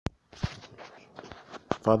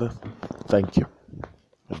Father, thank you.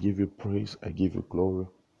 I give you praise. I give you glory.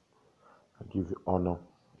 I give you honor.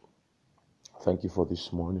 Thank you for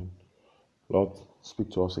this morning. Lord,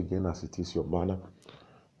 speak to us again as it is your manner.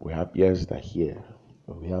 We have ears that hear,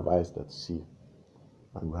 and we have eyes that see,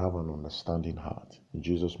 and we have an understanding heart. In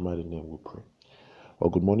Jesus' mighty name we pray.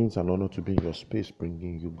 Well, good morning. It's an honor to be in your space,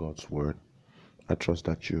 bringing you God's word. I trust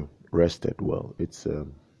that you rested well. It's the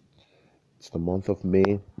month of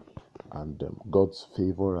May, and God's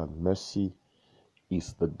favor and mercy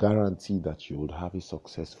is the guarantee that you would have a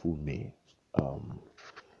successful May.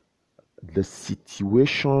 The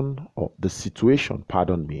situation,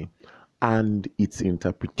 and its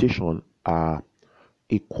interpretation are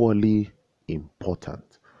equally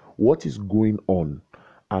important. What is going on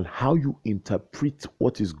and how you interpret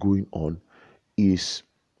what is going on is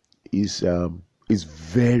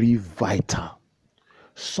very vital.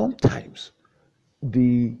 Sometimes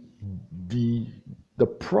the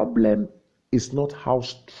problem is not how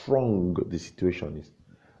strong the situation is.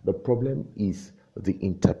 The problem is the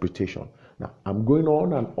interpretation. Now, I'm going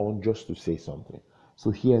on and on just to say something.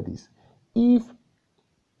 So hear this. If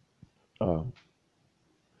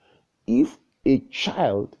a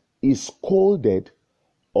child is scolded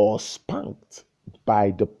or spanked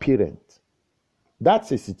by the parent,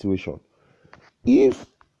 that's a situation. If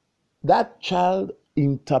that child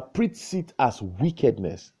interprets it as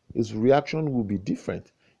wickedness, his reaction will be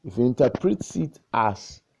different. If he interprets it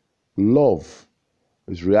as love,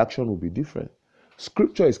 his reaction will be different.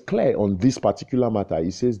 Scripture is clear on this particular matter.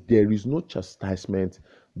 It says there is no chastisement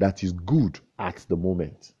that is good at the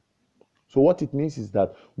moment. So what it means is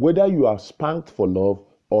that whether you are spanked for love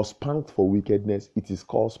or spanked for wickedness, it is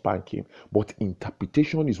called spanking. But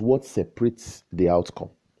interpretation is what separates the outcome.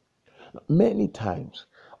 Many times,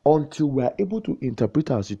 until we are able to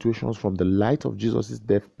interpret our situations from the light of Jesus'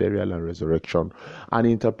 death, burial, and resurrection, and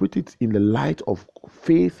interpret it in the light of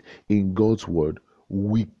faith in God's word,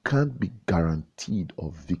 we can't be guaranteed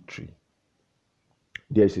of victory.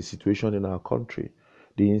 There is a situation in our country.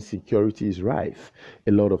 The insecurity is rife.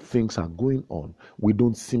 A lot of things are going on. We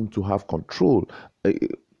don't seem to have control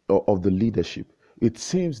of the leadership. It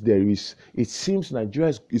seems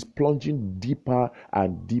Nigeria is plunging deeper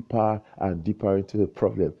and deeper and deeper into the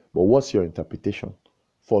problem. But what's your interpretation?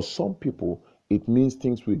 For some people, it means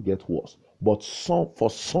things will get worse. But for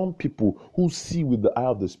some people who see with the eye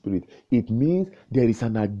of the Spirit, it means there is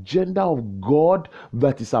an agenda of God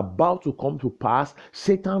that is about to come to pass.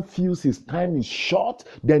 Satan feels his time is short,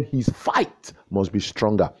 then his fight must be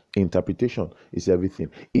stronger. Interpretation is everything.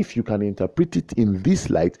 If you can interpret it in this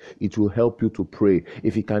light, it will help you to pray.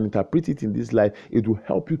 If you can interpret it in this light, it will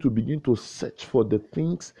help you to begin to search for the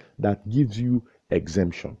things that gives you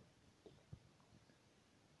exemption.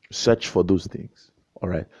 Search for those things. All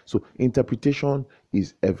right. So interpretation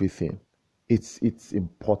is everything. It's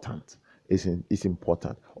important. It's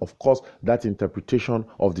important. Of course, that interpretation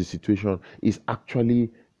of the situation is actually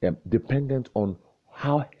dependent on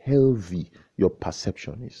how healthy your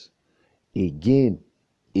perception is. Again,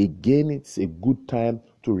 it's a good time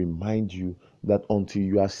to remind you that until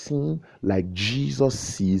you are seen like Jesus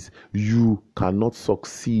sees, you cannot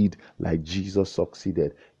succeed like Jesus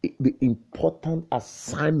succeeded. The important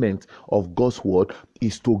assignment of God's word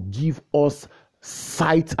is to give us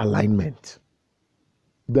sight alignment.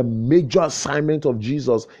 The major assignment of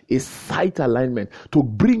Jesus is sight alignment, to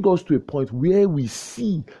bring us to a point where we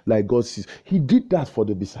see like God sees. He did that for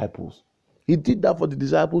the disciples. He did that for the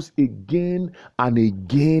disciples again and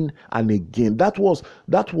again and again. That was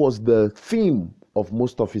the theme of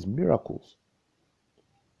most of his miracles.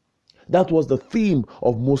 That was the theme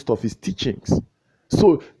of most of his teachings.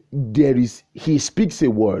 So he speaks a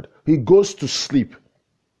word, he goes to sleep.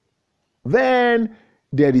 Then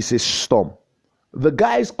there is a storm. The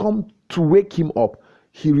guys come to wake him up.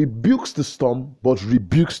 He rebukes the storm, but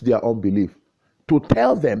rebukes their unbelief, to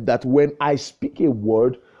tell them that when I speak a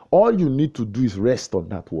word, all you need to do is rest on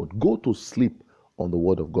that word. Go to sleep on the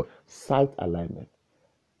word of God. Sight alignment.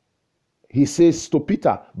 He says to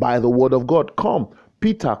Peter, by the word of God, come.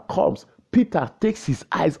 Peter comes. Peter takes his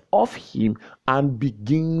eyes off him and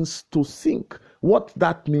begins to sink. What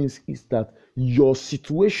that means is that your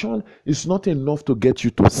situation is not enough to get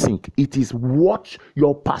you to sink. It is what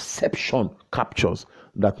your perception captures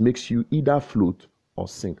that makes you either float or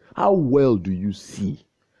sink. How well do you see?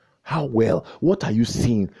 How well? What are you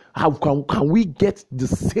seeing? How can we get the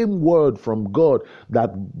same word from God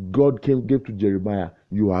that God gave to Jeremiah?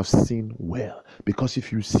 You have seen well. Because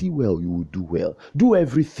if you see well, you will do well. Do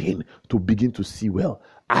everything to begin to see well.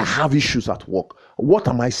 I have issues at work. What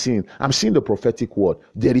am I seeing? I'm seeing the prophetic word.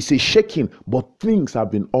 There is a shaking, but things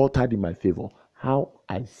have been altered in my favor. How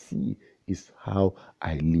I see is how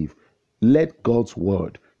I live. Let God's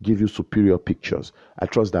word give you superior pictures. I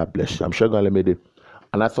trust that bless you. I'm sure God made it.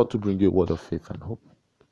 And I thought to bring you a word of faith and hope.